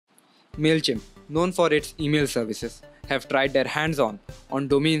Mailchimp, known for its email services, have tried their hands on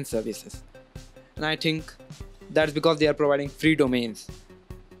domain services. And I think that's because they are providing free domains.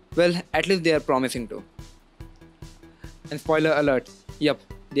 Well, at least they are promising to. And spoiler alert, yep,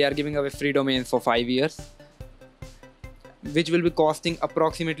 they are giving away free domains for 5 years, which will be costing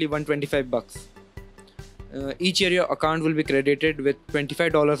approximately 125 bucks. Each year your account will be credited with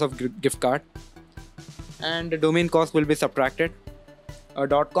 $25 of gift card, and the domain cost will be subtracted. A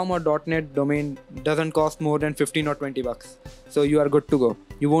 .com or .net domain doesn't cost more than 15 or 20 bucks, so you are good to go.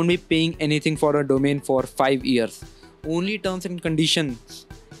 You won't be paying anything for a domain for 5 years. Only terms and conditions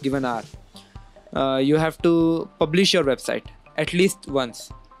given are you have to publish your website at least once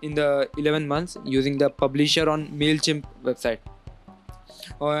in the 11 months using the publisher on Mailchimp website.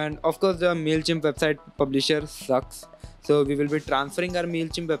 And of course the Mailchimp website publisher sucks, so we will be transferring our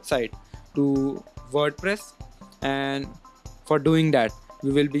Mailchimp website to WordPress, and for doing that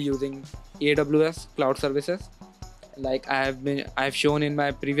we will be using AWS cloud services like I have shown in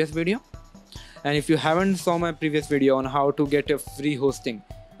my previous video. And if you haven't saw my previous video on how to get a free hosting,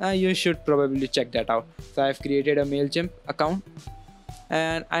 you should probably check that out. So I've created a Mailchimp account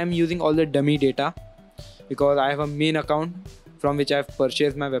and I'm using all the dummy data because I have a main account from which I've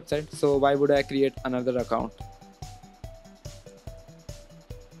purchased my website, so why would I create another account?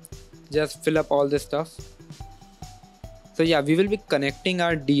 Just fill up all this stuff. So yeah, we will be connecting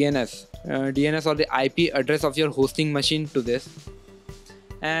our DNS or the IP address of your hosting machine to this,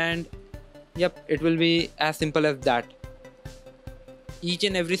 and yep, it will be as simple as that. Each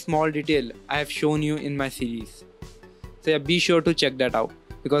and every small detail I have shown you in my series, so yeah, be sure to check that out,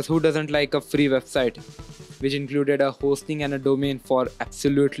 because who doesn't like a free website which included a hosting and a domain for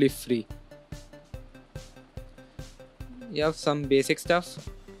absolutely free. You have some basic stuff,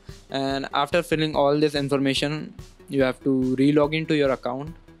 and after filling all this information you have to re-log into your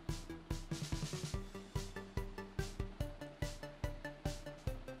account.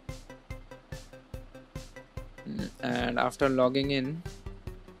 And after logging in,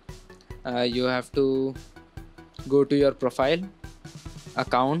 you have to go to your profile,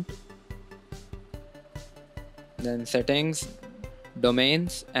 account, then settings,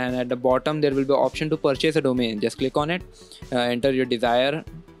 domains, and at the bottom there will be option to purchase a domain. Just click on it, enter your desire,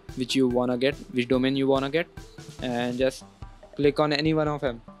 which domain you wanna get, and just click on any one of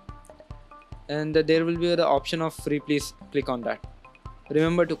them, and there will be the option of free. Please click on that.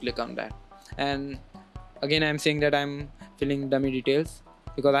 Remember to click on that. And again, I'm saying that I'm filling dummy details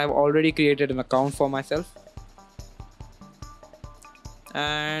because I've already created an account for myself.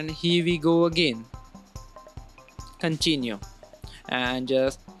 And here we go again. Continue, and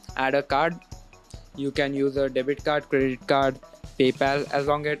just add a card. You can use a debit card, credit card, PayPal, as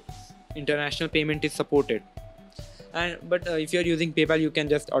long as international payment is supported. But if you're using PayPal, you can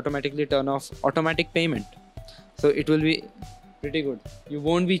just automatically turn off automatic payment, so it will be pretty good. You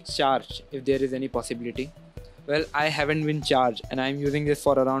won't be charged if there is any possibility. Well, I haven't been charged and I'm using this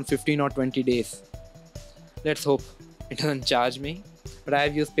for around 15 or 20 days. Let's hope it doesn't charge me. But I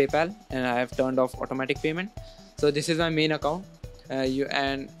have used PayPal and I have turned off automatic payment. So this is my main account.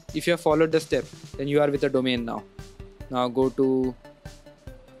 And if you have followed the step, then you are with a domain now. Now go to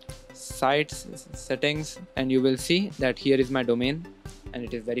sites, settings, and you will see that here is my domain and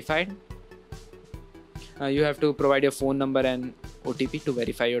it is verified. You have to provide your phone number and OTP to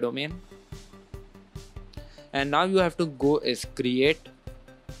verify your domain. And now you have to go is create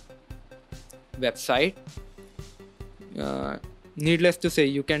website. Needless to say,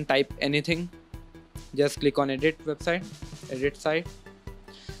 you can type anything. Just click on edit website, edit site.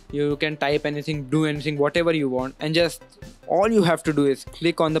 You can type anything, do anything, whatever you want, and just all you have to do is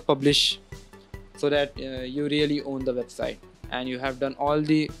click on the publish, so that you really own the website and you have done all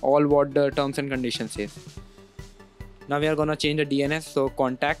what the terms and conditions says. Now we are gonna change the DNS, so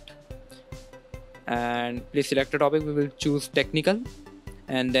contact, and please select a topic. We will choose technical,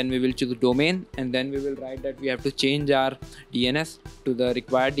 and then we will choose domain, and then we will write that we have to change our DNS to the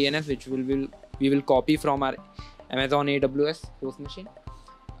required DNS, which we will copy from our Amazon AWS host machine.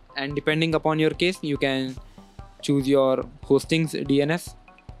 And depending upon your case, you can choose your hosting's DNS.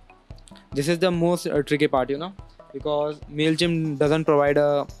 This is the most tricky part, because Mailchimp doesn't provide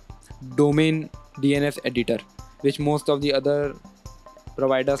a domain DNS editor, which most of the other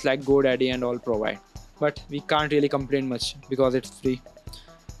providers like GoDaddy and all provide. But we can't really complain much because it's free.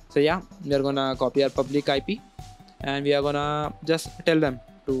 So yeah, we are gonna copy our public IP and we are gonna just tell them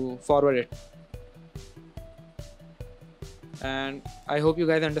to forward it. And I hope you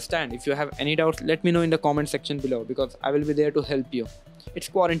guys understand. If you have any doubts, let me know in the comment section below, because I will be there to help you. It's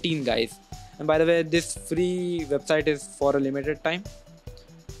quarantine, guys. And by the way, this free website is for a limited time.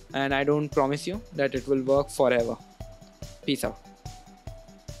 and I don't promise you that it will work forever. Peace out.